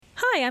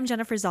Hi, I'm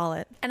Jennifer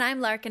Zollet. And I'm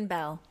Larkin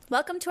Bell.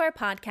 Welcome to our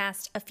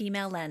podcast, A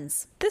Female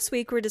Lens. This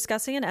week, we're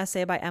discussing an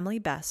essay by Emily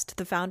Best,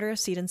 the founder of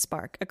Seed &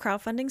 Spark, a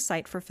crowdfunding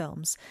site for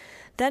films.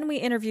 Then we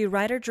interview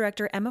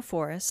writer-director Emma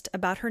Forrest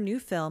about her new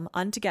film,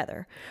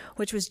 Untogether,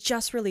 which was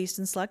just released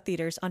in select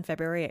theaters on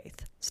February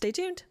 8th. Stay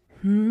tuned.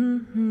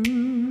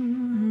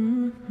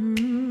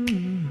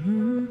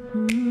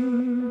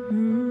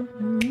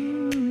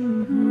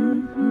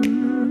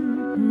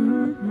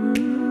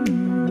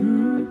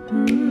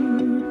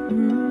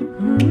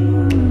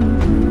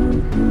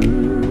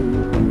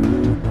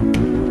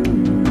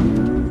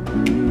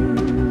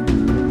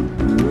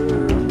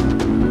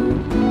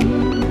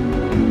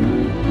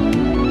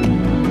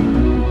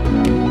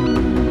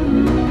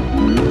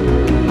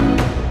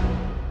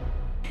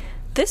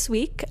 This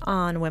week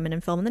on Women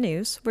in Film in the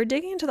News, we're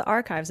digging into the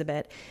archives a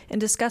bit and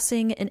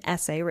discussing an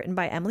essay written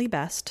by Emily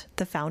Best,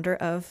 the founder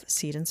of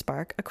Seed &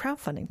 Spark, a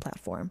crowdfunding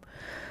platform.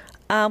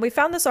 We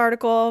found this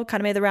article, kind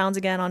of made the rounds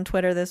again on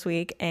Twitter this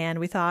week, and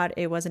we thought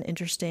it was an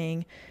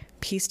interesting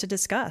piece to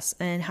discuss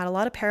and had a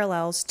lot of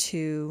parallels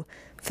to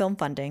film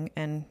funding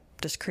and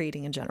just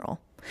creating in general.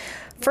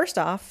 First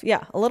off, a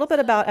little bit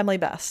about Emily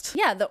Best.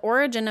 Yeah, the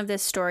origin of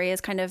this story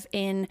is kind of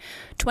in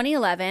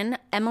 2011.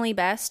 Emily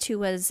Best, who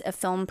was a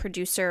film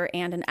producer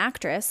and an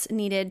actress,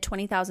 needed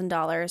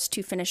 $20,000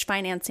 to finish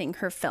financing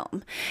her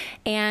film.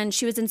 And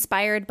she was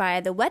inspired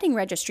by the wedding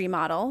registry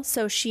model,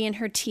 so she and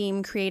her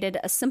team created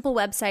a simple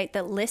website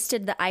that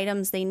listed the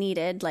items they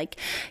needed, like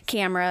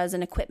cameras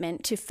and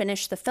equipment, to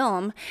finish the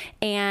film,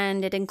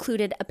 and it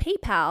included a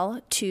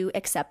PayPal to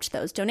accept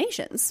those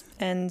donations.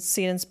 And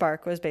Seed &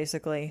 Spark was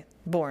basically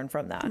born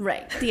from that.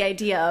 Right. The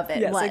idea of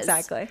it was. Yes,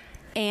 exactly.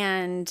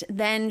 And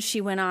then she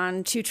went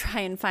on to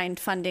try and find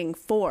funding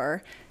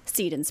for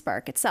Seed &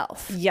 Spark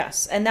itself.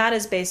 Yes, and that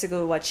is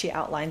basically what she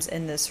outlines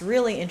in this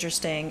really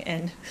interesting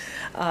and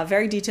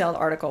very detailed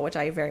article, which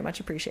I very much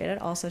appreciated.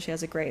 Also, she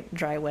has a great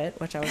dry wit,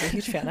 which I was a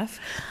huge fan of.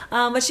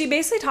 But she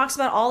basically talks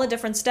about all the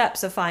different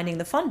steps of finding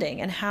the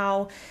funding and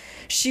how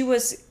she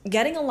was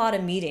getting a lot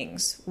of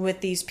meetings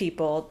with these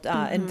people,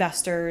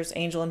 investors,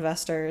 angel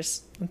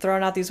investors. I'm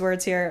throwing out these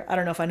words here. I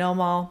don't know if I know them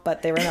all,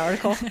 but they were in the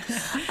article.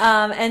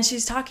 And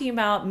she's talking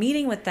about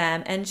meeting with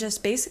them and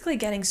just basically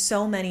getting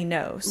so many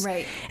no's.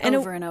 Right. And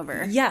over and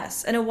over.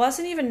 Yes. And it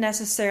wasn't even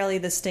necessarily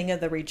the sting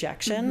of the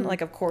rejection.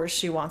 Like, of course,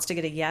 she wants to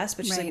get a yes,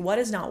 but she's like, what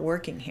is not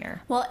working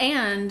here? Well,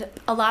 and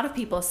a lot of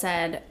people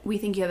said, we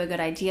think you have a good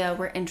idea.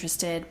 We're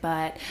interested.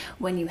 But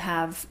when you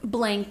have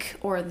blank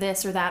or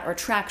this or that or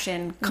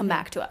traction, come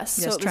back to us.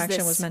 Yes, so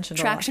traction was mentioned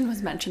a lot. Traction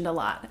was mentioned a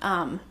lot.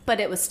 But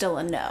it was still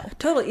a no.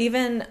 Totally.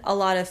 Even a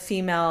lot of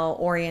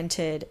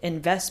female-oriented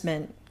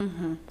investment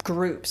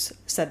groups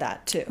said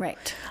that too.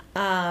 Right.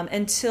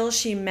 Until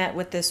she met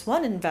with this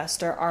one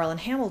investor, Arlen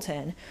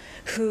Hamilton,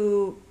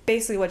 who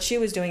basically what she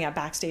was doing at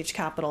Backstage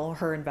Capital,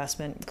 her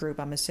investment group,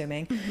 I'm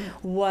assuming,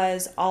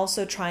 was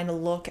also trying to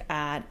look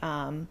at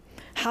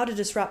how to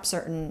disrupt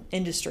certain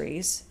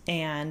industries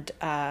and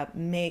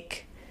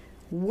make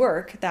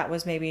work that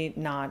was maybe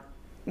not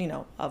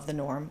of the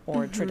norm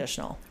or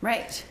traditional.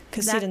 Right.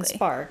 Because Seed &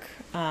 Spark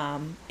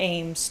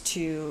aims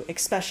to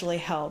especially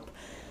help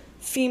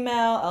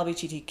female,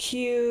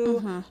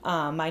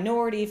 LGBTQ,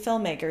 minority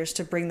filmmakers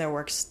to bring their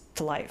works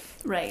to life.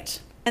 Right.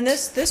 And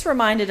this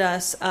reminded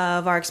us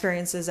of our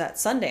experiences at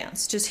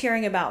Sundance. Just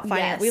hearing about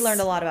finance, we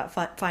learned a lot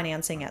about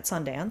financing at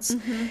Sundance,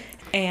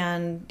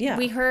 and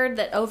we heard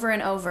that over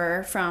and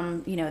over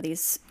from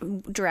these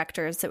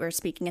directors that were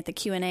speaking at the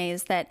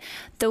Q&As that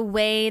the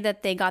way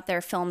that they got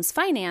their films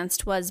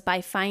financed was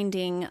by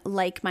finding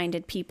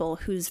like-minded people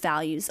whose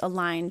values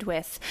aligned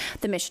with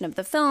the mission of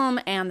the film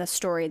and the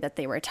story that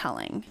they were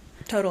telling.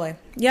 Totally.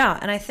 Yeah.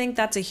 And I think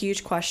that's a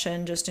huge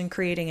question just in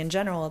creating in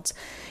general. It's,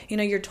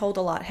 you're told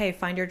a lot, hey,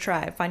 find your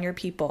tribe, find your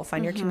people,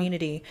 find your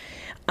community.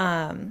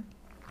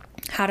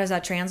 How does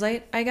that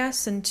translate, I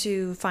guess,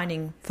 into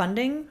finding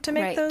funding to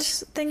make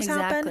those things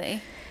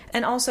happen?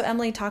 And also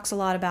Emily talks a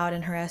lot about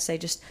in her essay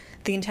just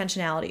the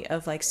intentionality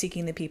of like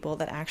seeking the people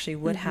that actually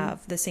would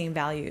have the same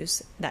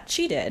values that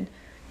she did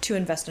to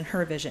invest in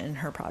her vision and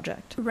her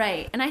project.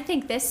 Right. And I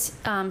think this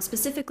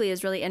specifically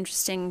is really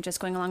interesting, just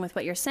going along with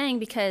what you're saying,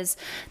 because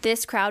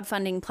this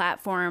crowdfunding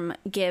platform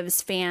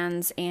gives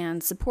fans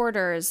and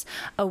supporters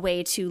a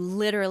way to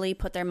literally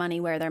put their money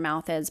where their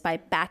mouth is by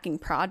backing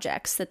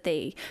projects that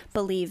they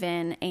believe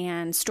in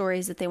and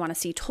stories that they want to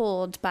see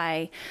told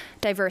by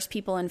diverse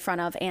people in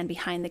front of and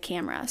behind the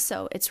camera.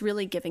 So it's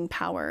really giving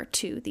power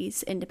to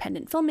these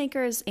independent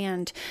filmmakers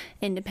and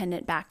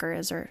independent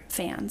backers or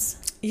fans.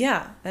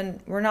 Yeah, and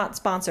we're not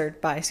sponsored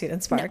by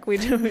Seed & Spark.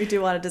 No. We do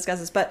want to discuss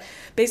this, but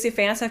basically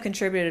fans have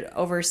contributed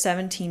over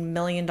 $17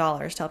 million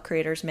to help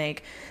creators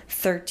make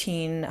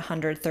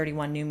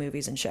 1,331 new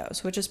movies and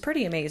shows, which is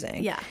pretty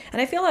amazing. Yeah.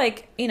 And I feel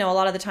like, a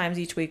lot of the times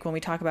each week when we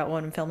talk about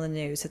women in film in the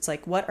news, it's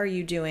like, what are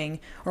you doing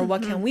or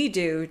what can we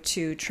do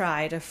to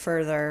try to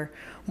further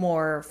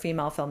more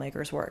female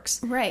filmmakers'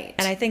 works? Right.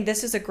 And I think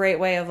this is a great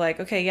way of like,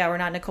 okay, yeah, we're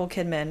not Nicole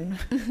Kidman,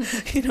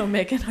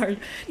 making our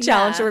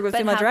challenge to work with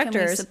female directors. How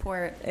can we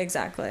support?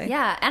 Exactly.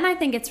 Yeah. And I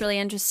think it's really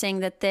interesting interesting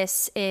that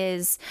this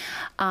is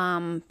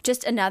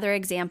just another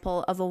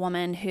example of a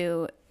woman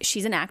who,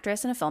 she's an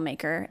actress and a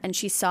filmmaker, and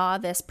she saw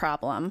this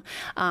problem,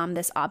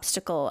 this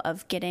obstacle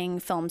of getting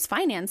films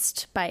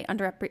financed by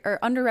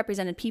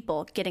underrepresented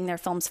people, getting their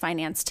films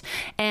financed.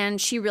 And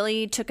she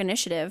really took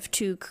initiative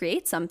to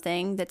create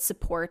something that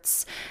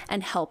supports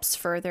and helps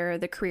further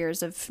the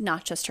careers of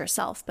not just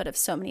herself, but of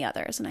so many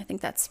others. And I think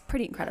that's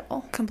pretty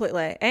incredible.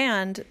 Completely.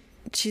 And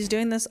she's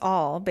doing this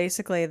all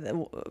basically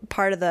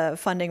part of the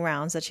funding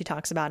rounds that she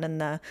talks about in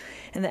the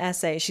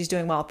essay. She's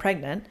doing while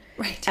pregnant,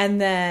 right?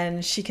 And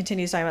then she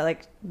continues talking about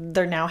like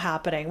they're now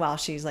happening while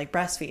she's like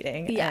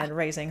breastfeeding and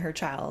raising her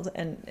child,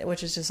 and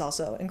which is just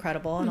also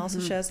incredible, and also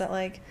shows that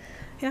like,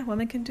 yeah,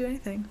 women can do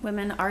anything.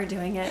 Women are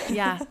doing it.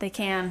 Yeah, they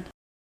can.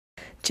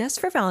 Just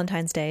for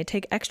Valentine's Day,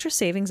 take extra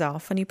savings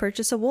off when you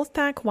purchase a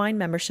Wolfpack wine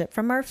membership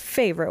from our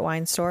favorite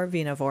wine store,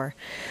 Vinavore.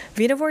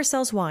 Vinavore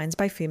sells wines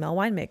by female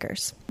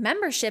winemakers.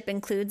 Membership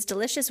includes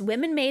delicious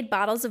women-made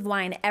bottles of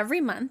wine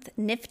every month,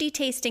 nifty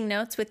tasting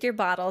notes with your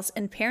bottles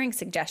and pairing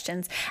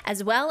suggestions,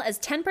 as well as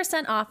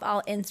 10% off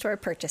all in-store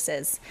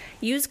purchases.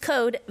 Use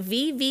code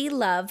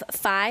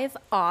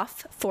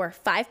VVLOVE5OFF for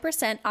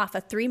 5% off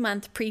a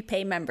 3-month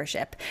prepay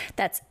membership.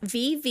 That's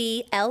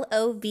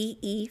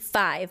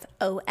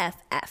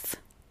VVLOVE5OFF.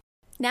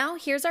 Now,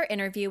 here's our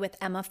interview with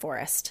Emma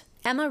Forrest.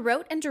 Emma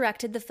wrote and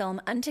directed the film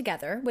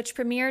Untogether, which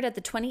premiered at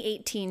the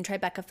 2018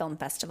 Tribeca Film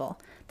Festival.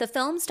 The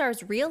film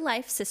stars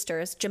real-life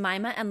sisters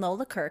Jemima and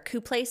Lola Kirk,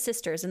 who play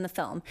sisters in the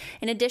film,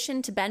 in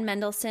addition to Ben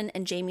Mendelsohn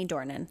and Jamie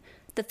Dornan.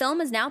 The film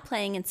is now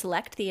playing in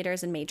select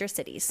theaters in major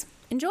cities.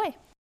 Enjoy!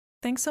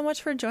 Thanks so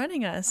much for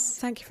joining us.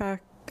 Thank you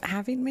for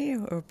having me,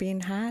 or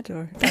being had,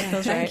 or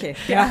thank you.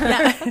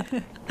 Yeah.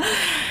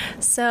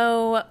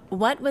 So,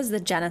 what was the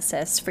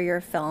genesis for your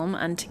film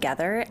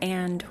Untogether,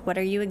 and what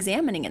are you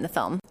examining in the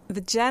film?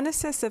 The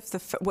genesis of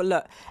well,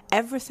 look,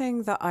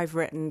 everything that I've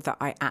written that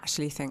I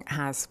actually think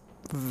has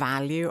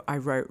value, I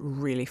wrote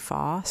really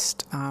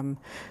fast.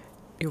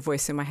 Your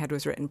Voice in My Head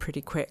was written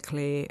pretty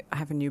quickly. I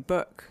have a new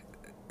book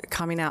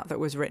coming out that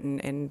was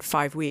written in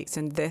 5 weeks,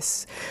 and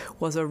this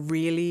was a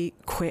really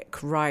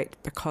quick write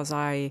because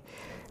I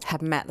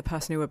had met the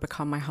person who would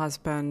become my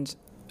husband,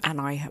 and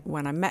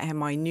when I met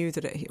him, I knew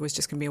that it was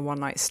just going to be a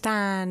one-night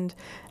stand,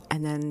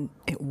 and then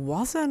it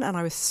wasn't, and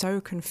I was so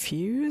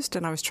confused,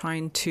 and I was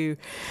trying to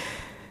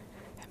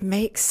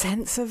make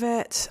sense of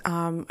it.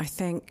 I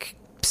think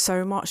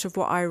so much of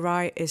what I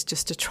write is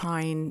just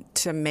trying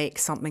to make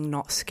something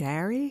not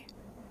scary.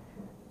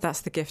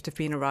 That's the gift of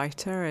being a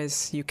writer,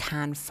 is you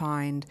can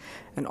find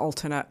an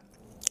alternate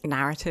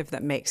narrative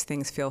that makes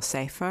things feel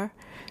safer.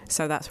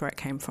 So that's where it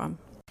came from.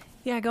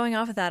 Yeah, going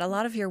off of that, a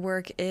lot of your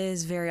work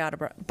is very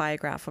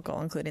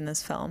autobiographical, including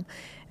this film.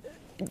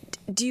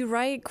 Do you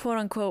write, quote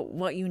unquote,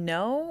 what you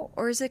know,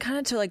 or is it kind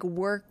of to like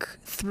work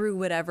through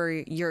whatever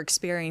you're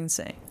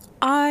experiencing?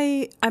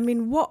 I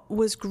mean, what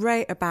was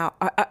great about,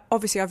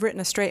 obviously I've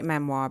written a straight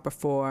memoir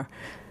before,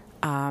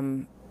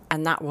 and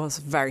that was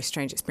a very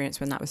strange experience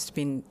when that was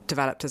being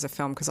developed as a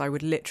film, because I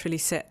would literally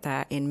sit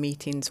there in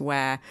meetings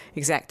where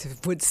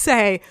executives would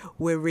say,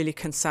 we're really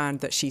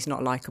concerned that she's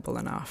not likable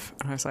enough.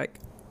 And I was like,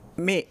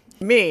 me,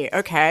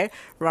 okay,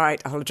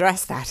 right, I'll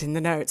address that in the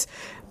notes.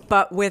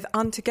 But with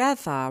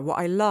Untogether, what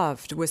I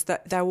loved was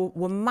that there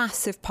were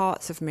massive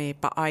parts of me,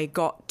 but I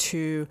got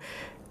to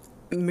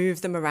move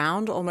them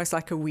around almost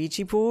like a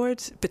Ouija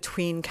board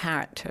between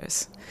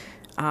characters.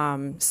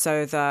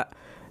 So that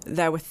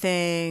there were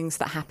things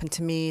that happened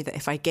to me that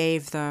if I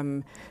gave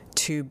them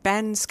to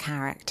Ben's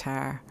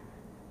character,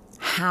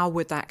 how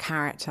would that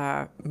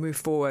character move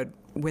forward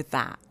with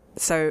that?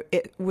 So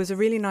it was a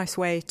really nice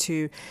way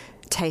to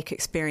take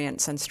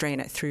experience and strain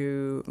it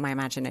through my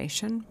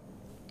imagination.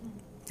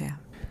 Yeah.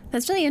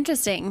 That's really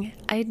interesting.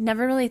 I'd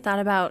never really thought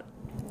about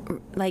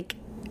like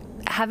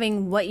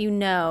having what you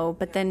know,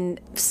 but then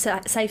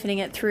siphoning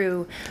it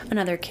through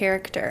another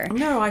character.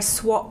 No, I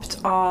swapped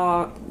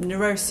our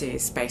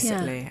neuroses,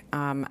 basically.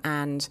 Yeah.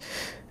 And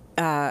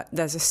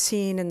there's a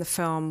scene in the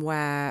film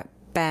where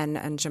Ben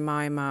and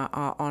Jemima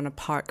are on a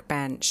park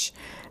bench,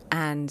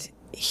 and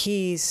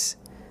he's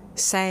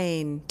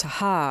saying to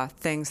her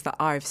things that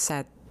I've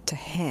said to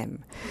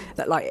him,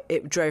 that like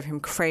it drove him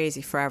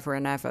crazy forever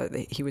and ever.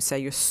 He would say,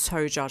 "You're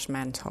so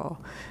judgmental."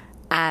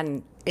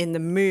 And in the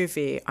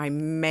movie, I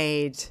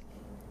made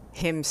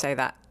him say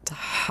that to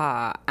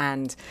her,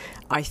 and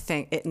I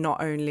think it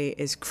not only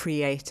is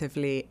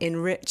creatively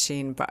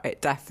enriching, but it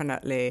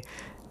definitely,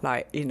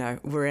 like, you know,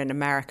 we're in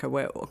America,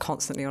 we're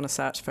constantly on a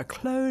search for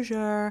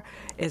closure.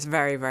 It's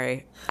very,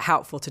 very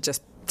helpful to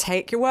just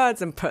take your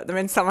words and put them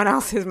in someone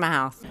else's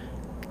mouth.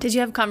 Did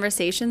you have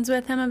conversations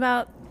with him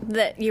about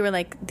that? You were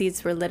like,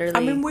 these were literally... I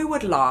mean, we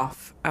would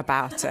laugh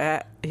about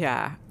it.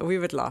 Yeah, we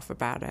would laugh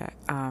about it.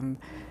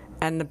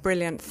 And the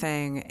brilliant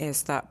thing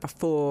is that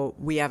before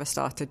we ever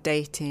started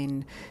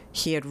dating,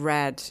 he had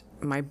read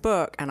my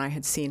book and I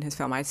had seen his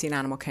film. I had seen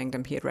Animal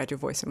Kingdom. He had read Your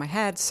Voice in My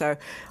Head. So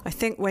I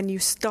think when you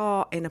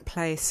start in a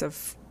place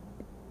of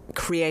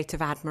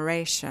creative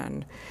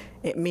admiration,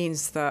 it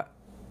means that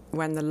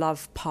when the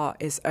love part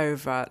is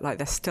over, like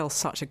there's still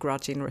such a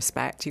grudging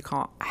respect. You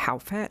can't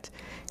help it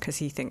because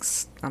he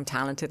thinks I'm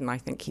talented and I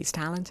think he's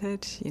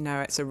talented. You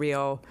know, it's a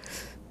real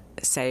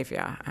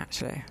savior,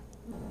 actually.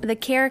 The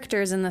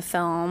characters in the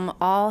film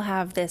all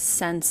have this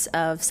sense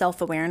of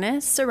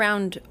self-awareness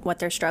around what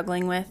they're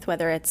struggling with,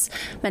 whether it's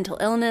mental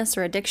illness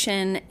or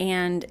addiction,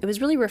 and it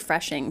was really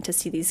refreshing to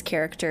see these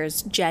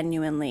characters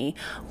genuinely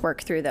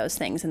work through those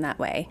things in that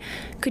way.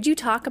 Could you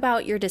talk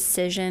about your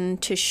decision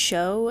to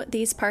show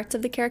these parts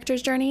of the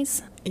characters'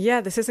 journeys?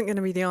 Yeah, this isn't going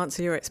to be the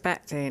answer you're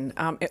expecting.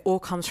 It all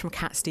comes from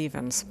Cat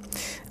Stevens.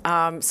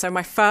 So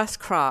my first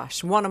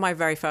crush, one of my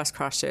very first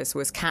crushes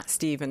was Cat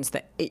Stevens.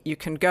 You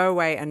can go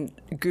away and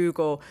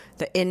Google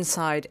the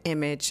inside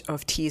image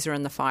of Teaser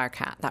and the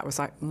Firecat. That was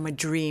like my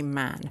dream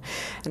man.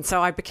 And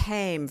so I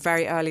became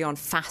very early on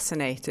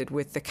fascinated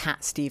with the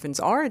Cat Stevens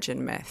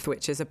origin myth,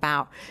 which is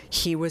about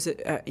he was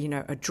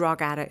a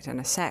drug addict and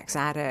a sex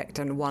addict.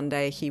 And one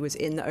day he was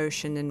in the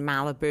ocean in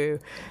Malibu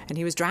and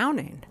he was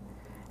drowning.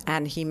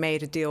 And he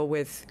made a deal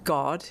with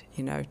God,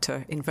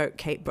 to invoke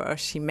Kate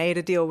Bush. He made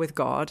a deal with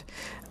God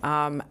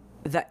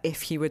that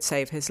if he would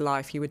save his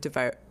life, he would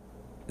devote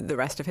the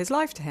rest of his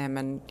life to him.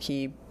 And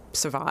he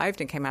survived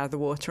and came out of the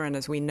water and,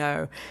 as we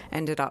know,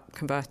 ended up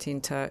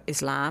converting to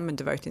Islam and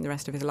devoting the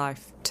rest of his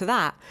life to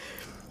that.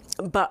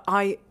 But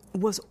I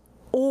was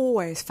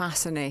always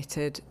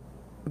fascinated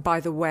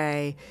by the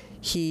way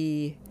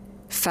he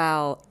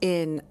fell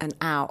in and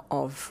out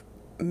of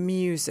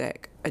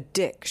music,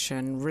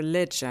 addiction,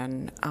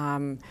 religion,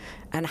 and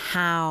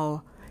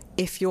how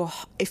if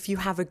you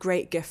have a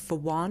great gift for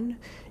one,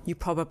 you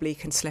probably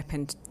can slip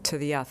into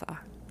the other.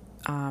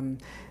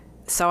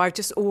 So I've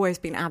just always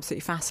been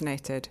absolutely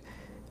fascinated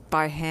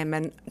by him,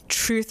 and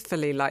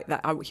truthfully, like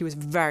that, he was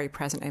very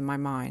present in my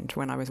mind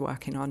when I was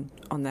working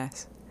on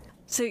this.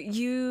 So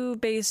you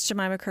based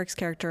Jemima Kirk's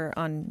character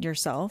on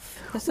yourself,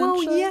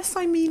 essentially?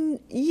 Well,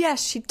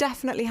 yes, she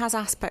definitely has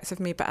aspects of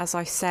me, but as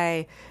I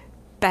say,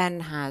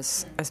 Ben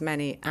has as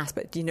many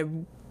aspects.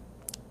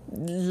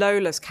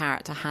 Lola's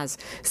character has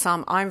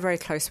some. I'm very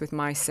close with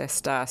my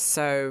sister,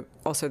 so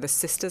also the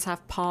sisters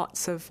have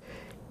parts of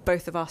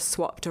both of us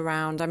swapped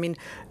around. I mean,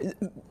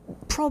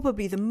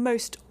 probably the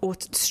most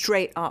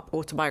straight-up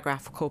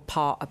autobiographical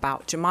part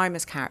about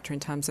Jemima's character in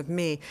terms of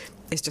me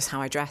is just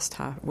how I dressed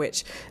her,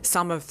 which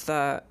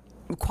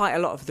quite a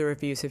lot of the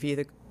reviews have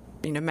either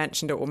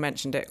mentioned it or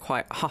mentioned it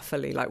quite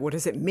huffily, like, what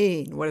does it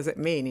mean? What does it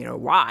mean?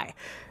 Why?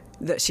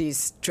 That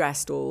she's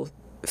dressed all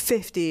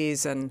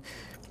 50s, and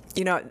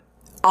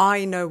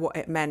I know what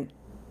it meant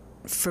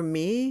for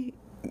me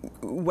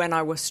when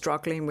I was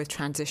struggling with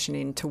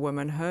transitioning to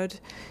womanhood.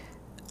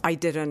 I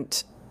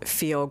didn't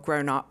feel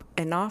grown up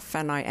enough,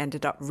 and I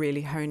ended up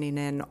really honing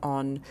in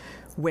on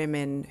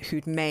women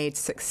who'd made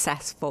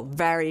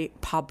very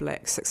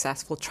public,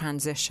 successful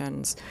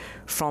transitions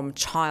from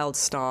child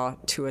star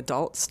to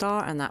adult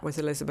star, and that was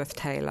Elizabeth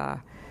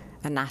Taylor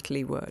and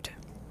Natalie Wood.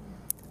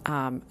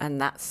 And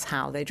that's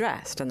how they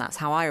dressed, and that's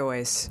how I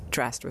always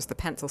dressed, was the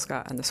pencil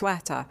skirt and the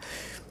sweater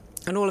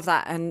and all of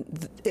that.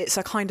 And it's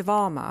a kind of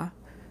armor,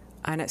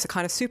 and it's a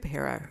kind of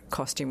superhero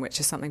costume, which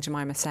is something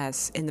Jemima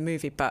says in the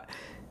movie. But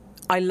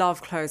I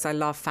love clothes, I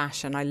love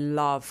fashion, I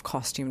love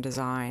costume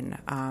design,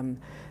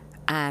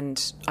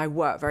 and I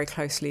work very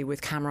closely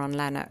with Cameron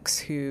Lennox,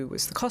 who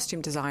was the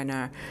costume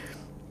designer,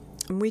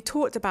 and we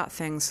talked about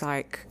things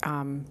like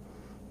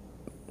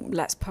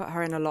let's put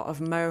her in a lot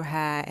of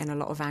mohair, in a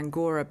lot of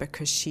angora,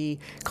 because she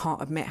can't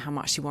admit how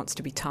much she wants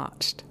to be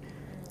touched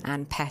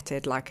and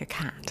petted like a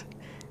cat,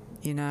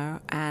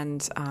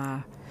 and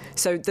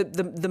so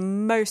the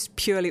most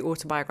purely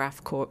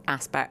autobiographical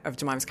aspect of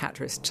Jemima's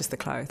character is just the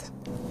clothes.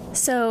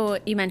 So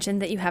you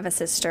mentioned that you have a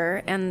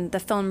sister, and the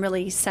film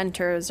really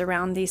centers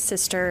around these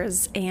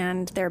sisters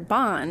and their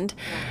bond.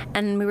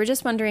 And we were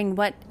just wondering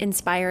what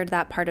inspired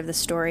that part of the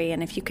story,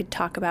 and if you could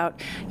talk about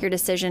your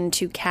decision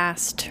to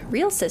cast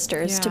real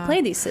sisters to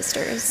play these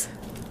sisters.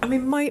 I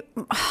mean,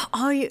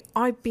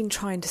 I've been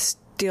trying to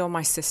steal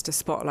my sister's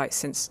spotlight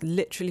since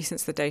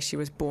the day she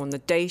was born. The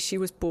day she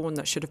was born,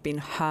 that should have been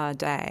her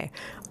day,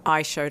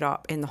 I showed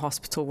up in the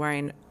hospital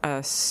wearing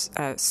a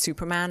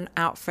Superman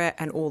outfit,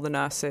 and all the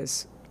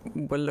nurses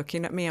were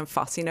looking at me and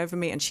fussing over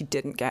me, and she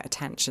didn't get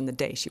attention the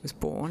day she was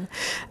born.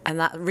 And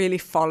that really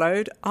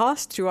followed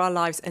us through our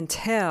lives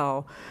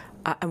until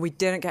and we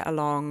didn't get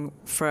along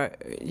for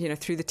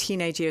through the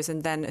teenage years.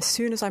 And then as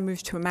soon as I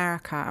moved to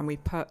America and we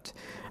put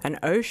an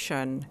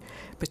ocean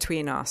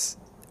between us,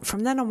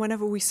 from then on,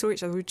 whenever we saw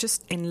each other, we were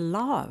just in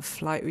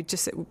love. Like,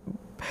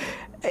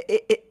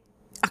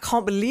 I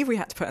can't believe we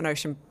had to put an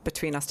ocean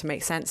between us to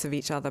make sense of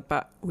each other,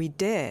 but we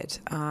did.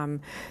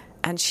 And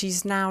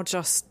she's now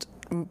just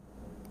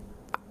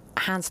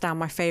hands down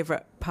my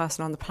favorite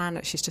person on the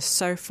planet. She's just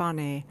so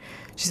funny.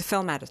 She's a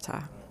film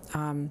editor.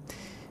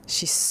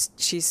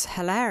 She's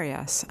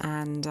hilarious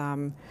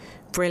and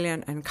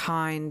brilliant and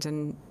kind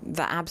and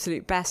the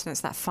absolute best. And it's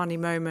that funny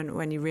moment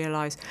when you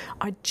realise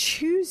I'd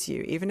choose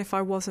you even if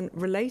I wasn't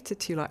related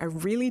to you. Like, I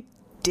really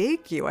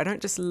dig you. I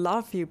don't just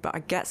love you, but I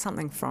get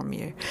something from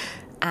you.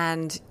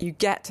 And you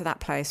get to that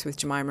place with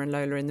Jemima and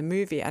Lola in the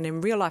movie, and in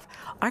real life,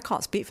 I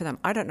can't speak for them.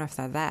 I don't know if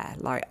they're there.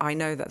 Like, I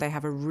know that they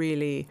have a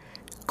really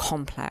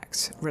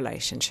complex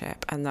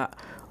relationship, and that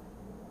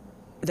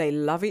they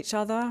love each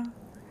other,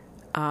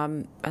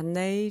 and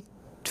they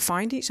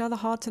find each other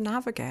hard to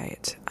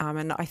navigate.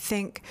 And I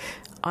think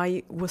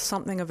I was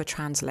something of a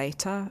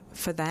translator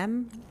for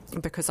them,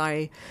 because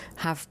I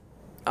have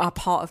a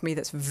part of me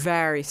that's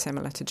very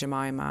similar to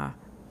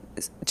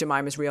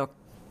Jemima's real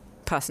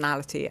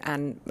personality,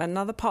 and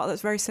another part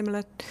that's very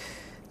similar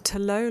to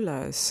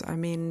Lola's. I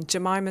mean,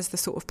 Jemima's the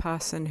sort of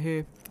person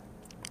who,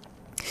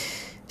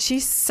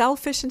 she's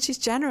selfish and she's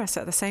generous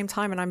at the same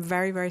time, and I'm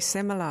very, very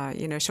similar.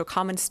 You know, she'll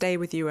come and stay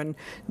with you and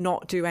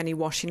not do any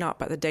washing up,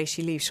 but the day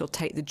she leaves, she'll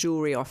take the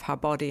jewelry off her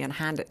body and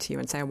hand it to you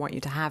and say, I want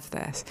you to have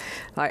this.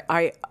 Like,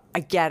 I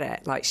get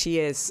it. Like, she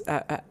is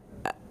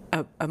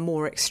a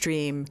more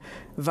extreme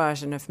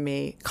version of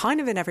me,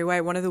 kind of in every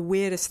way. One of the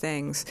weirdest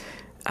things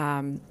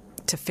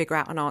to figure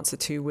out an answer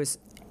to was,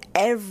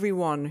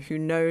 everyone who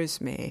knows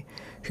me,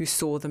 who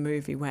saw the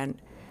movie, went,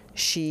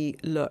 she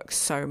looks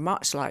so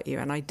much like you.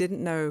 And I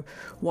didn't know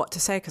what to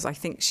say, because I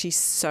think she's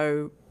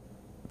so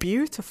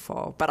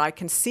beautiful, but I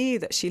can see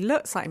that she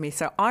looks like me.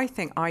 So I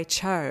think I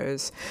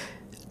chose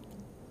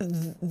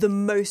the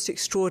most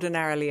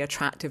extraordinarily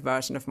attractive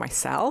version of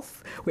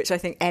myself, which I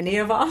think any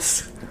of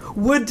us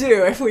would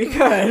do if we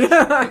could.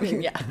 I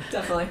mean, yeah,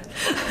 definitely.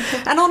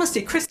 And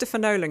honestly, Christopher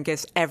Nolan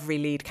gives every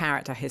lead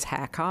character his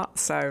haircut,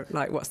 so,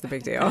 like, what's the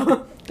big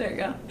deal? There you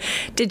go.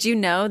 Did you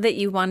know that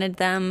you wanted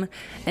them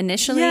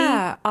initially?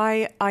 Yeah,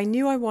 I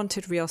knew I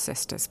wanted real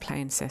sisters,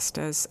 plain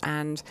sisters,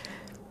 and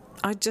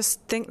I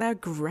just think they're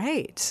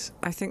great.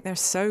 I think they're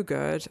so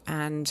good,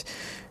 and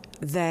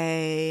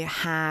they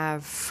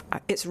have,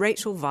 it's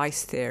Rachel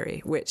Weisz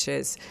theory, which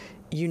is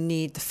you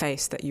need the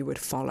face that you would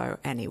follow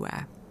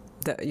anywhere,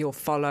 that you'll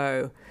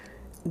follow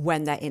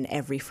when they're in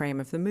every frame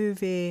of the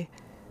movie,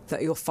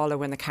 that you'll follow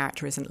when the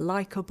character isn't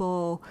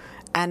likable.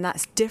 And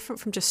that's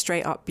different from just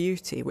straight up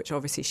beauty, which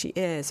obviously she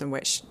is and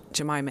which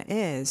Jemima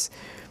is.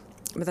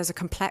 But there's a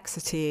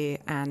complexity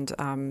and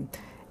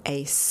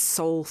a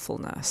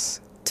soulfulness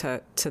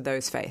to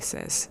those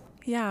faces.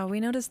 Yeah, we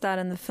noticed that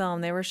in the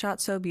film. They were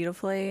shot so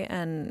beautifully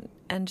and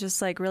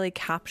just like really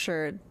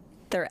captured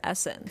their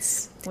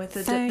essence with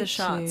the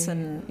shots.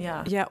 And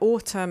yeah,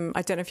 Autumn,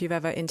 I don't know if you've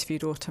ever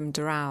interviewed Autumn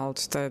Durald,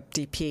 the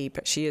DP,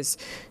 but she is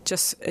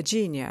just a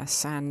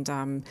genius,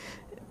 and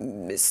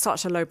it's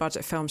such a low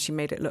budget film. She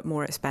made it look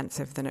more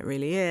expensive than it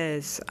really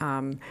is.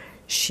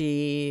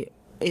 She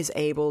is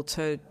able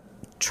to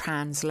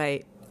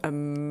translate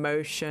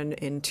emotion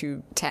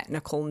into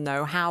technical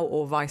know-how,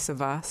 or vice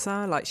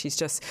versa. Like, she's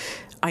just,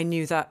 I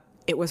knew that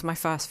it was my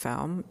first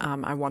film.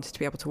 I wanted to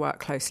be able to work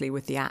closely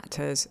with the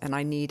actors, and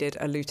I needed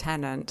a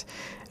lieutenant,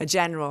 a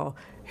general,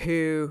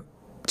 who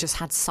just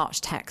had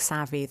such tech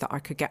savvy that I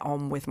could get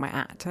on with my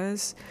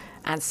actors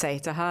and say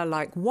to her,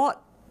 like,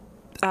 what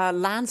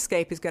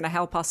landscape is going to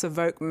help us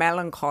evoke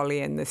melancholy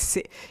in this,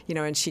 you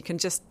know, and she can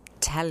just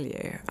tell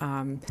you.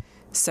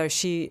 So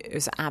she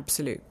is an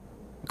absolute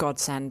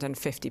godsend, and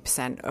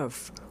 50%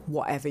 of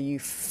whatever you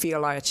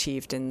feel I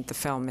achieved in the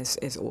film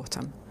is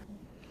Autumn.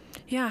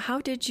 Yeah,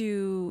 how did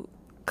you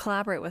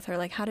collaborate with her?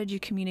 Like, how did you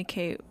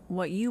communicate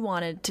what you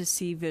wanted to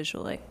see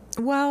visually?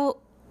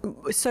 Well,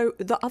 so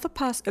the other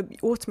person,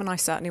 Autumn and I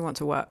certainly want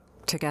to work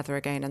together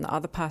again, and the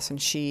other person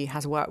she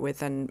has worked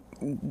with and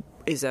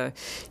is a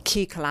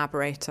key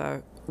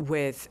collaborator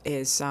with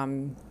is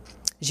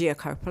Gia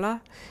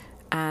Coppola,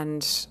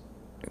 and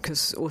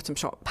because Autumn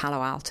shot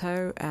Palo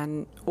Alto,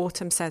 and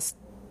Autumn says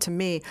to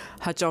me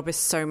her job is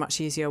so much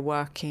easier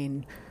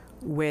working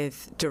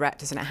with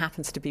directors, and it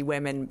happens to be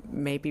women,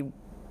 maybe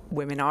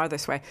women are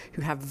this way,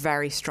 who have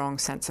very strong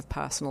sense of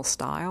personal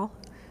style,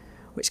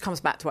 which comes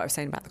back to what I was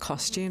saying about the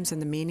costumes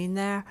and the meaning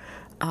there.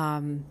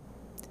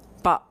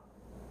 But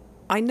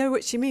I know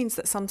what she means,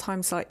 that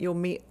sometimes, like, you'll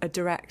meet a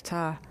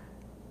director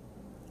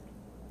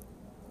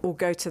or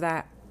go to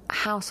their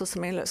house or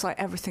something, it looks like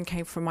everything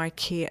came from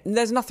IKEA. And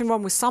there's nothing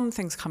wrong with some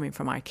things coming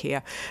from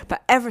IKEA,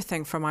 but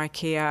everything from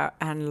IKEA,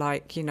 and,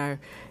 like, you know,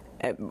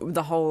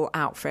 the whole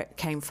outfit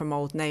came from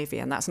Old Navy,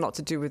 and that's not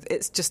to do with,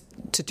 it's just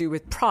to do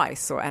with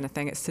price or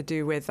anything. It's to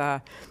do with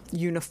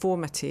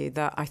uniformity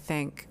that I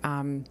think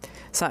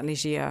certainly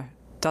Gia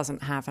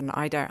doesn't have, and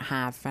I don't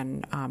have,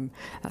 and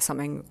that's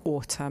something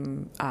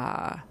Autumn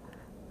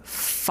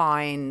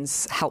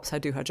finds helps her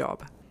do her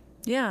job.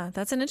 Yeah,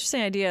 that's an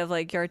interesting idea of,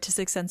 like, your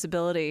artistic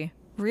sensibility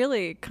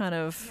really kind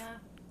of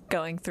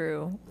going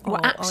through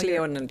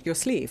on your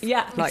sleeve.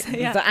 Yeah. Like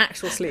the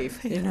actual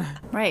sleeve, you know.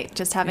 Right,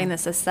 just having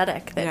this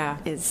aesthetic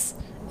that is,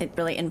 it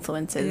really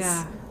influences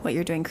what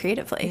you're doing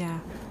creatively. Yeah.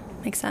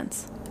 Makes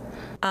sense.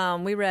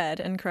 We read,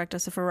 and correct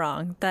us if we're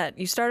wrong, that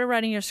you started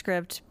writing your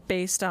script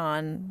based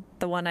on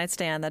the one-night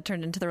stand that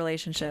turned into the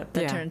relationship,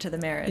 that turned into the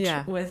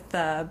marriage with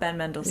Ben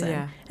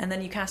Mendelsohn. And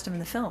then you cast him in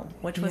the film,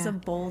 which was a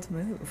bold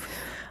move.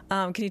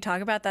 Can you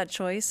talk about that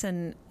choice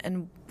and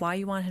why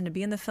you want him to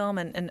be in the film,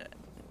 and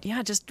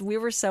we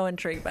were so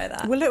intrigued by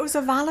that. Well, it was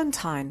a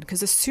Valentine,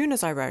 because as soon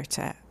as I wrote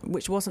it,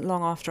 which wasn't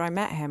long after I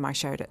met him, I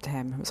showed it to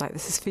him. I was like,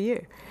 this is for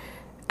you.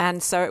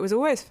 And so it was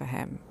always for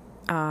him.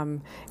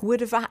 It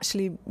would have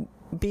actually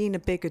been a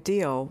bigger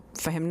deal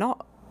for him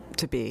not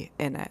to be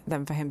in it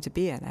than for him to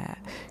be in it,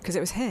 because it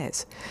was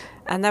his.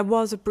 And there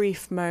was a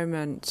brief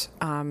moment,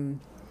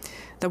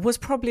 there was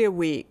probably a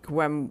week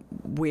when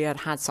we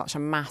had such a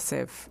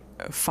massive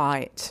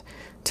fight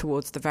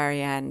towards the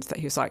very end that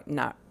he was like,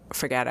 no,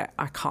 forget it,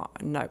 I can't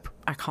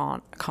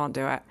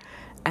do it.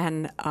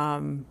 And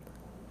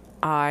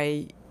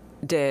I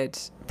did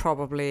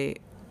probably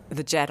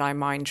the Jedi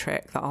mind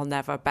trick that I'll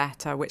never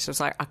better, which was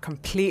like, I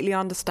completely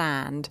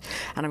understand,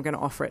 and I'm going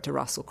to offer it to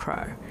Russell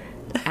Crowe.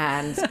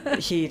 And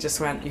he just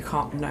went, you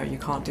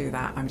can't do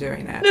that, I'm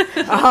doing it.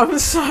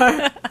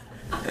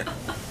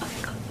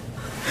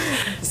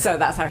 So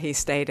that's how he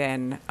stayed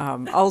in,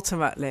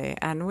 ultimately.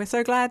 And we're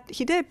so glad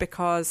he did,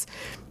 because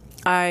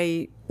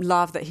I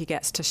love that he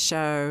gets to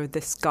show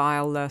this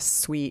guileless,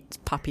 sweet,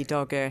 puppy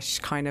doggish,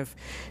 kind of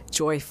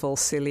joyful,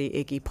 silly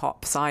Iggy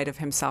Pop side of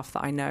himself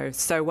that I know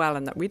so well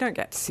and that we don't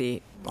get to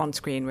see on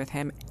screen with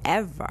him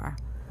ever.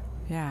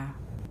 Yeah.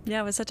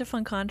 Yeah, it was such a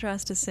fun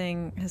contrast to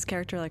seeing his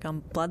character like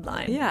on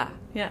Bloodline. Yeah.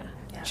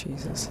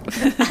 Jesus.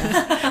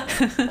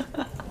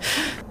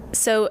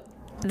 So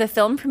the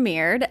film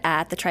premiered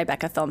at the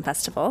Tribeca Film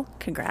Festival.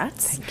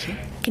 Congrats. Thank you.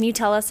 Can you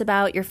tell us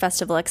about your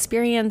festival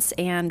experience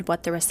and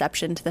what the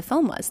reception to the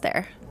film was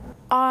there?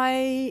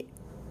 I'll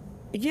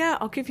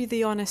give you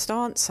the honest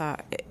answer.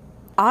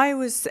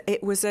 Last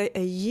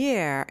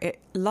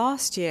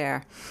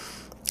year,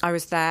 I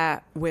was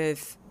there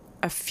with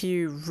a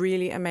few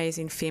really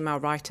amazing female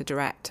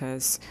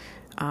writer-directors,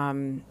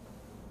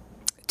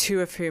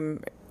 two of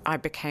whom I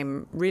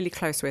became really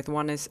close with.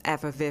 One is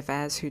Eva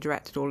Vives, who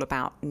directed All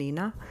About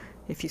Nina,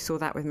 if you saw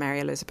that, with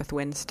Mary Elizabeth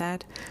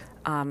Winstead.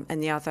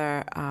 And the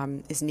other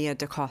is Nia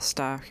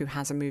DaCosta, who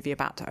has a movie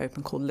about to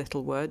open called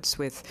Little Woods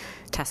with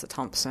Tessa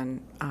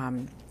Thompson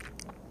and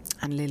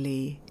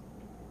Lily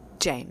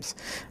James.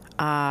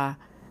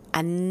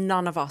 And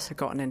none of us had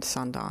gotten into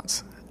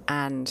Sundance.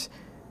 And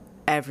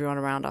everyone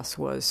around us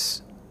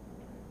was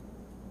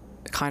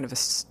kind of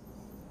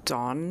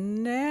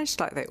astonished,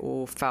 like they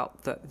all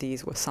felt that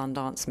these were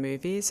Sundance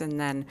movies. And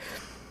then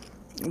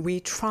we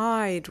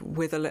tried,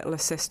 with a little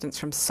assistance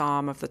from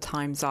some of the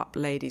Time's Up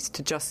ladies,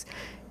 to just,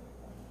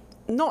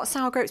 not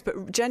sour grapes,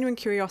 but genuine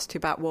curiosity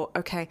about, well,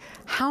 okay,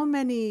 how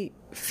many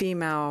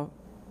female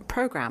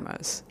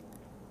programmers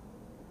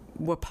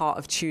were part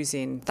of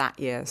choosing that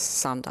year's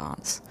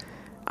Sundance?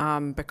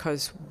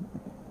 Because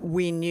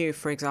we knew,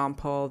 for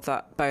example,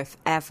 that both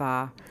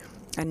Eva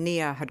and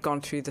Nia had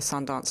gone through the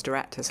Sundance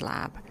Directors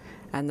Lab,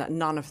 and that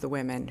none of the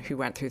women who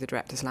went through the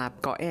Directors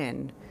Lab got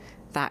in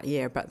that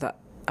year, but that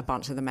a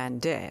bunch of the men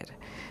did.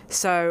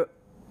 So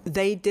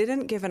they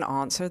didn't give an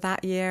answer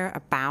that year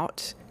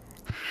about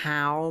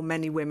how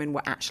many women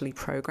were actually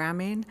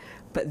programming,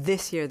 but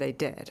this year they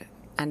did.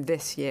 And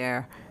this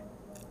year,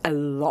 a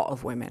lot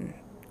of women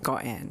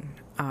got in.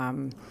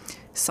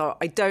 So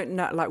I don't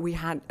know, like we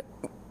had...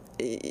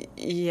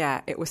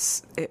 Yeah, it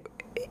was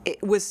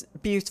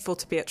beautiful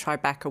to be at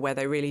Tribeca, where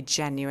they really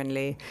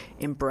genuinely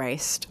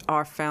embraced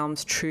our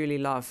films, truly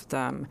loved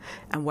them,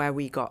 and where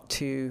we got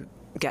to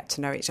get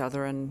to know each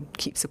other and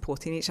keep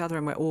supporting each other.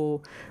 And we're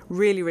all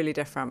really, really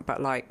different,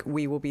 but like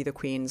we will be the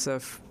queens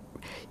of,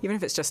 even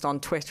if it's just on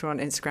Twitter or on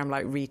Instagram,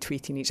 like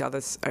retweeting each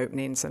other's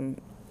openings and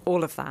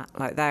all of that.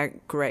 Like they're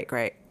great,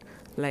 great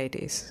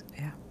ladies.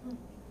 Yeah.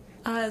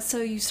 So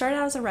you started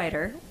out as a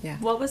writer. Yeah.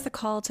 What was the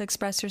call to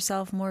express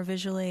yourself more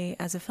visually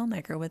as a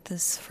filmmaker with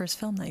this first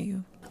film that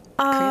you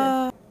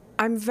created?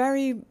 I'm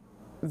very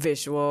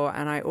visual,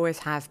 and I always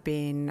have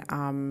been.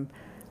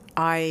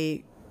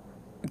 I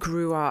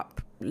grew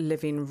up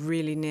living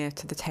really near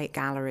to the Tate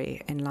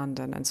Gallery in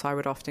London, and so I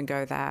would often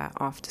go there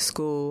after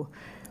school,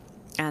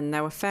 and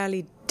there were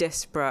fairly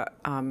disparate,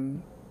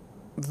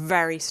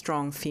 very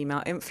strong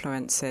female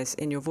influences.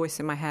 In Your Voice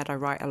in My Head, I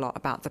write a lot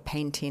about the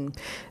painting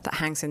that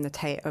hangs in the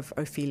Tate of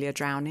Ophelia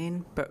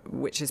Drowning,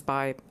 which is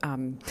by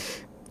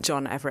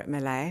John Everett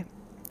Millay,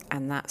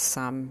 and that's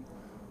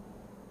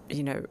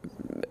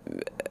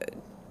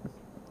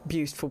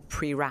beautiful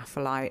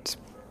pre-Raphaelite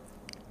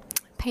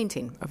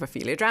painting of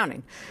Ophelia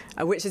Drowning,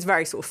 which is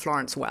very sort of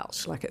Florence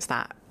Welch, like it's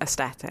that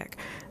aesthetic.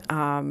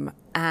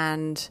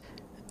 And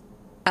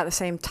at the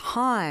same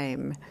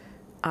time,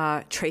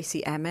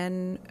 Tracey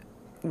Emin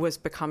was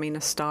becoming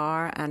a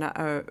star, and at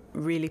a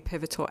really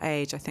pivotal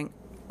age, I think,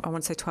 I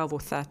want to say 12 or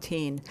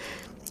 13,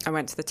 I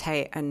went to the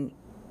Tate and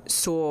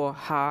saw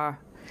her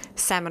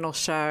seminal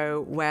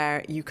show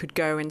where you could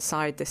go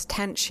inside this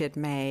tent she had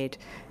made,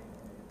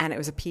 and it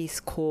was a piece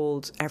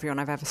called Everyone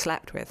I've Ever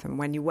Slept With. And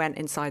when you went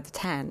inside the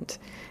tent,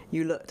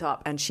 you looked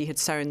up and she had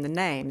sewn the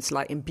names,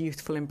 like in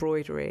beautiful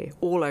embroidery,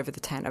 all over the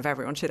tent of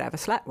everyone she'd ever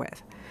slept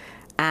with.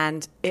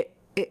 And it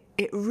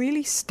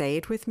really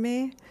stayed with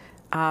me.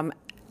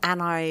 And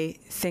I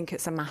think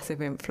it's a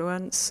massive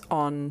influence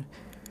on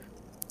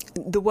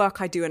the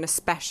work I do, and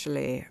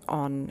especially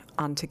on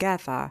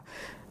Untogether.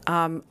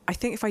 I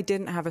think if I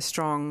didn't have a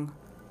strong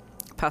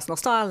personal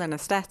style and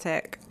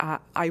aesthetic,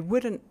 I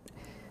wouldn't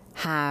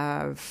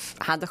have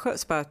had the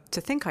chutzpah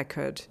to think I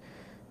could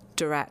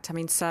direct. I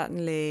mean,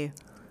 certainly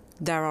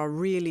there are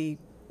really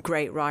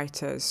great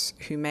writers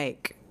who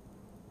make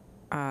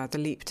the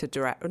leap to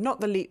direct, or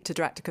not the leap to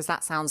director, because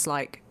that sounds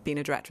like being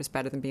a director is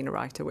better than being a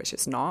writer, which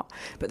it's not,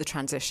 but the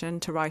transition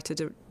to writer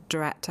to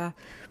director.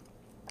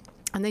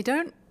 And they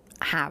don't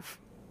have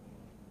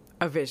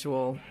a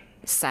visual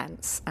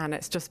sense, and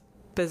it's just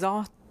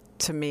bizarre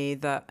to me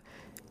that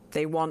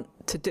they want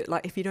to do,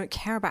 like, if you don't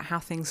care about how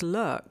things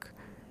look,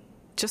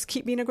 just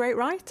keep being a great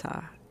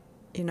writer,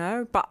 you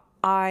know? But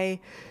I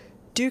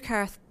do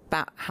care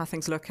about how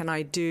things look, and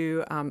I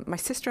do, my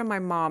sister and my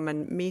mom,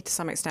 and me to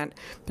some extent,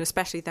 but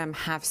especially them,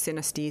 have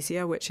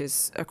synesthesia, which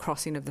is a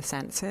crossing of the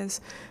senses.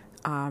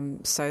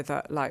 So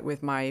that, like,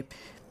 with my,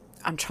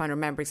 I'm trying to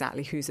remember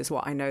exactly whose is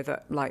what. I know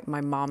that, like,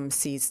 my mom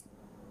sees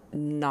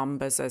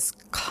numbers as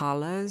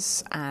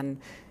colours, and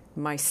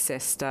my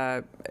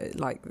sister,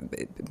 like,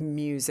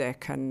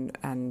 music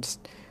and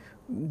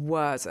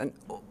words, and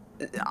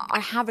I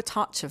have a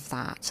touch of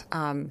that,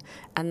 and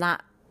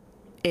that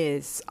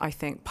is, I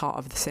think, part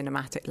of the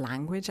cinematic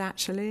language,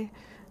 actually,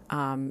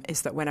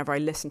 is that whenever I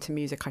listen to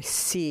music, I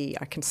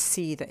can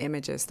see the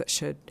images that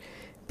should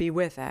be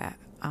with it.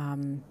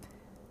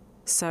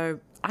 So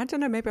I don't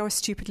know, maybe I was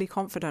stupidly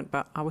confident,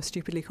 but I was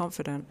stupidly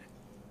confident.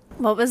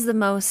 What was the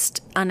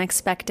most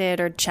unexpected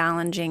or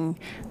challenging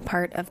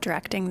part of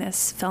directing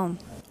this film?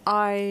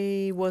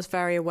 I was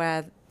very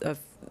aware of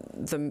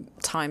the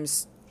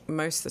times,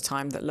 most of the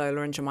time, that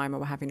Lola and Jemima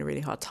were having a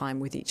really hard time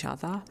with each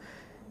other.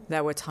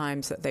 There were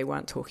times that they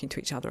weren't talking to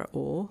each other at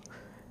all.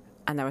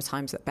 And there were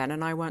times that Ben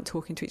and I weren't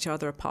talking to each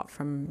other apart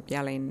from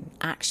yelling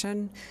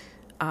action.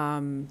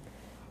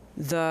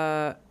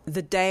 The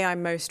day I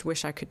most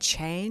wish I could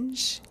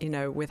change, you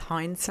know, with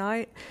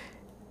hindsight,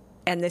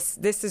 and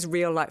this is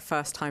real, like,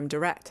 first-time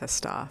director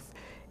stuff,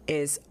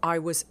 is I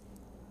was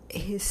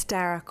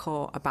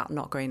hysterical about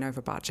not going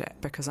over budget,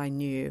 because I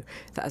knew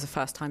that as a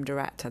first-time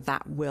director,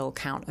 that will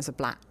count as a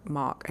black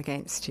mark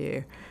against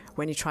you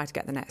when you try to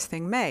get the next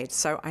thing made.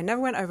 So I never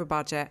went over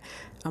budget.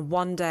 And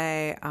one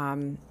day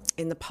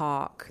in the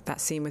park, that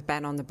scene with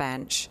Ben on the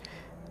bench,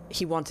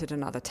 he wanted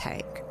another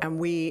take. And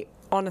we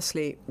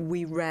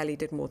rarely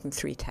did more than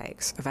 3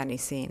 takes of any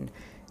scene,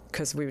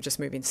 because we were just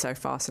moving so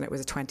fast, and it was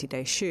a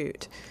 20-day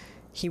shoot.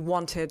 He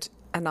wanted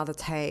another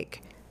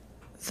take.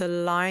 The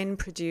line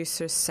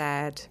producer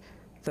said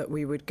that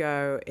we would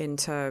go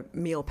into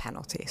meal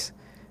penalties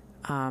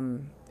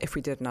if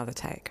we did another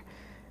take.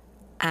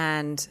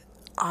 And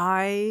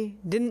I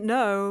didn't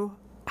know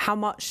how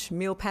much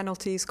meal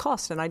penalties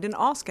cost, and I didn't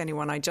ask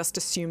anyone. I just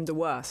assumed the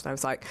worst. I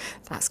was like,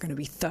 that's going to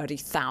be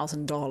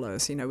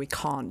 $30,000. You know, we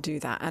can't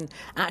do that. And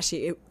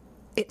actually,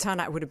 it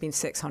turned out it would have been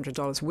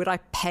 $600. Would I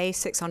pay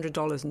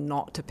 $600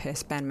 not to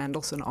piss Ben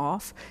Mendelsohn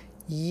off?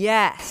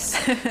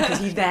 Yes, because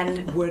he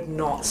then would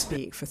not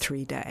speak for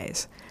 3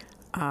 days.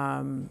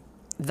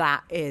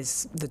 That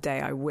is the day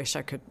I wish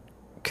I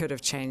could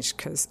have changed,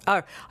 because,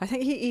 I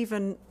think he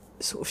even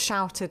sort of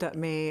shouted at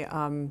me,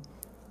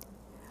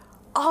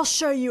 I'll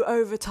show you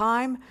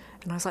overtime.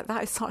 And I was like,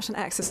 that is such an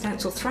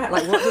existential threat.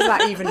 Like, what does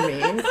that even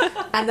mean?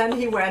 And then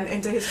he went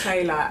into his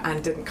trailer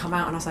and didn't come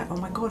out. And I was like, oh,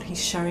 my God,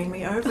 he's showing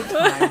me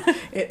overtime.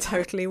 It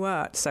totally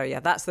worked. So,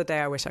 yeah, that's the day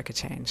I wish I could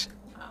change.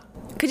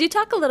 Could you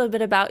talk a little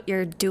bit about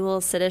your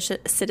dual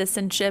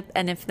citizenship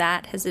and if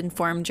that has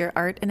informed your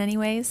art in any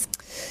ways?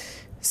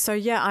 So,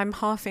 yeah, I'm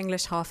half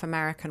English, half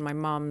American. My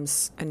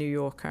mum's a New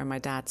Yorker and my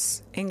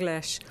dad's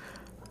English.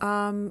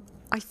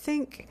 I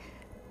think,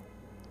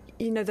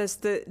 you know, there's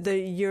the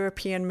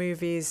European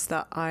movies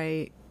that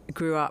I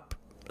grew up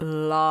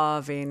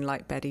loving,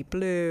 like Betty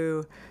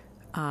Blue,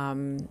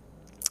 and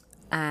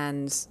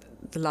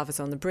The Lovers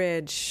on the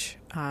Bridge,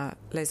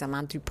 Les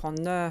Amants du Pont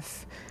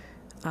Neuf.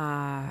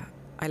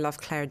 I love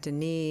Claire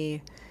Denis.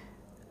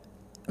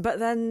 But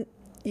then,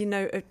 you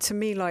know, to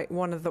me, like,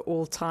 one of the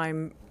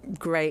all-time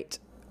great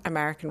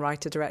American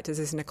writer-directors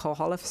is Nicole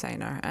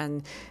Holofcener,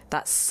 and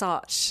that's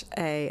such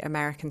a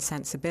American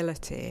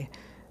sensibility.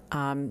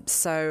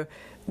 So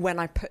when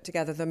I put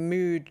together the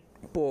mood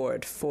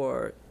board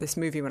for this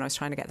movie, when I was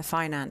trying to get the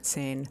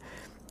financing,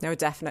 there were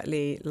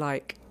definitely,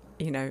 like,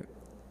 you know,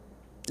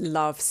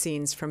 love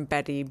scenes from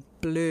Betty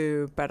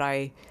Blue, but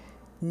I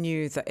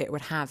knew that it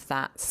would have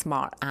that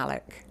smart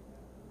Alec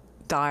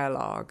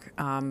dialogue.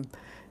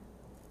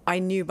 I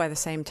knew by the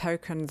same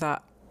token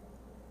that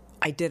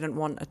I didn't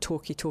want a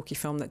talky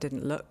film that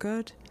didn't look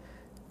good.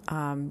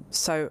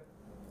 So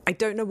I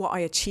don't know what I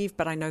achieved,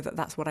 but I know that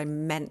that's what I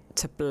meant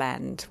to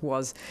blend,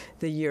 was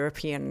the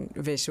European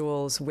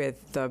visuals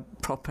with the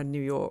proper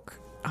New York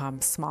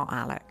smart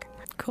Alec.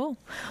 Cool.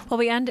 Well,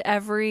 we end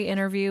every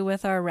interview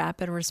with our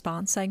rapid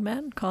response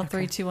segment called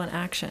 3, 2, 1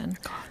 Action.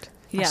 God,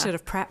 yeah. I should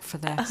have prepped for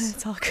this.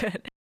 It's all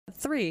good.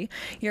 3,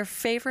 your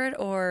favorite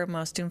or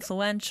most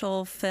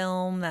influential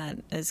film that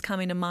is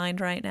coming to mind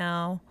right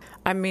now?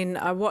 I mean,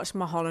 I watched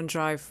Mulholland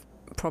Drive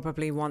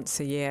probably once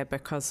a year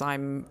because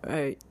I'm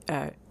a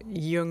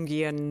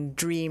Jungian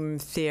dream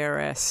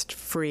theorist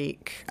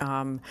freak,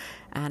 and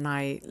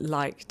I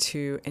like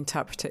to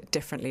interpret it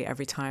differently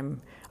every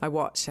time I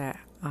watch it.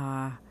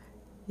 And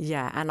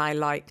I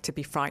like to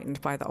be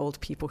frightened by the old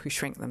people who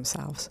shrink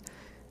themselves.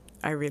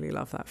 I really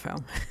love that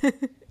film.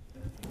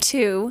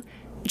 2,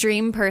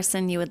 dream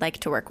person you would like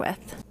to work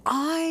with?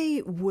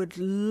 I would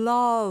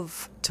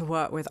love to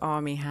work with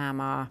Armie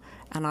Hammer,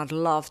 and I'd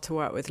love to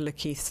work with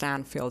Lakeith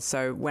Stanfield.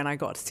 So when I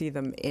got to see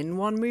them in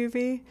one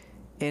movie,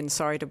 in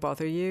Sorry to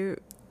Bother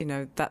You,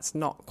 that's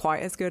not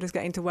quite as good as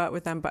getting to work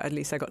with them, but at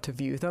least I got to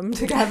view them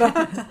together.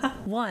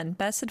 1,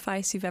 best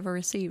advice you've ever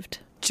received?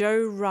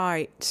 Joe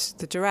Wright,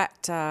 the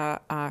director,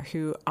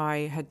 who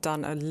I had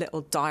done a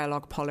little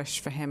dialogue polish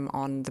for him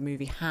on the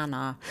movie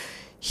Hannah,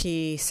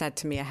 he said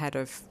to me ahead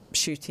of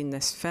shooting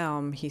this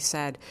film, he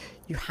said,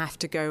 you have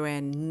to go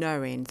in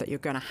knowing that you're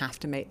going to have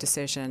to make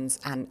decisions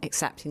and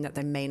accepting that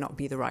they may not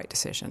be the right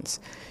decisions,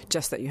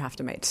 just that you have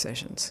to make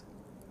decisions.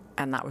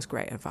 And that was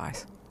great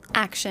advice.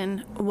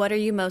 Action. What are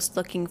you most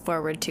looking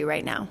forward to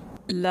right now?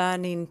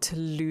 Learning to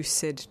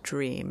lucid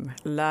dream,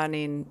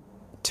 learning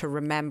to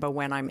remember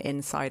when I'm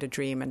inside a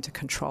dream and to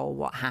control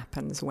what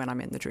happens when I'm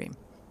in the dream,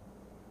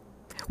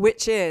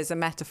 which is a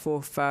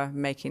metaphor for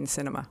making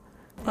cinema.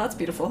 Well, that's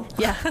beautiful.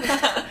 Yeah.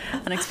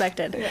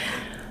 Unexpected. Yeah.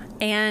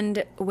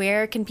 And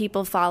where can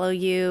people follow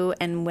you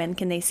and when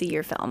can they see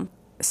your film?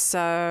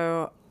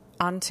 So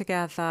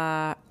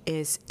Untogether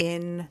is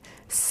in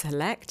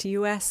select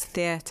US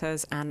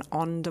theatres and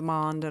on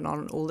demand and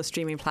on all the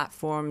streaming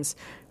platforms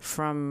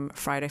from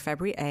Friday,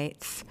 February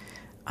 8th.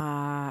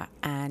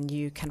 And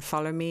you can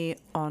follow me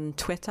on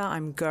Twitter.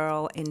 I'm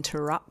Girl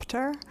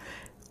Interrupter.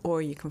 Or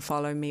you can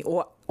follow me,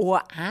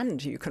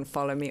 and you can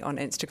follow me on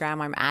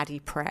Instagram. I'm Addie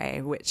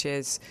Prey, which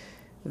is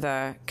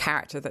the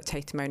character that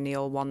Tatum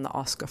O'Neal won the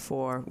Oscar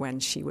for when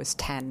she was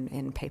 10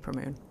 in Paper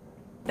Moon.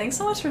 Thanks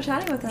so much for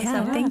chatting with us.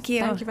 Yeah, thank you.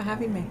 Thank you for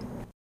having me.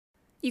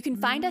 You can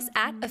find us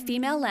at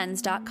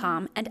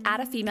afemalelens.com and at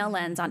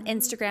afemalelens on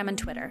Instagram and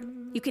Twitter.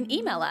 You can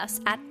email us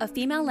at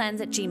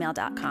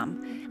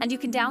afemalelens@gmail.com. And you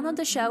can download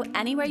the show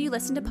anywhere you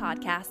listen to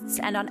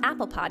podcasts and on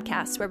Apple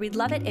Podcasts, where we'd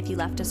love it if you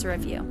left us a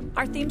review.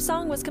 Our theme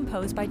song was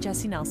composed by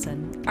Jesse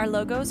Nelson. Our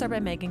logos are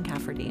by Megan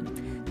Cafferty.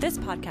 This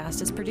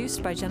podcast is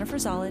produced by Jennifer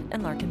Zollitt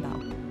and Larkin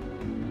Bell.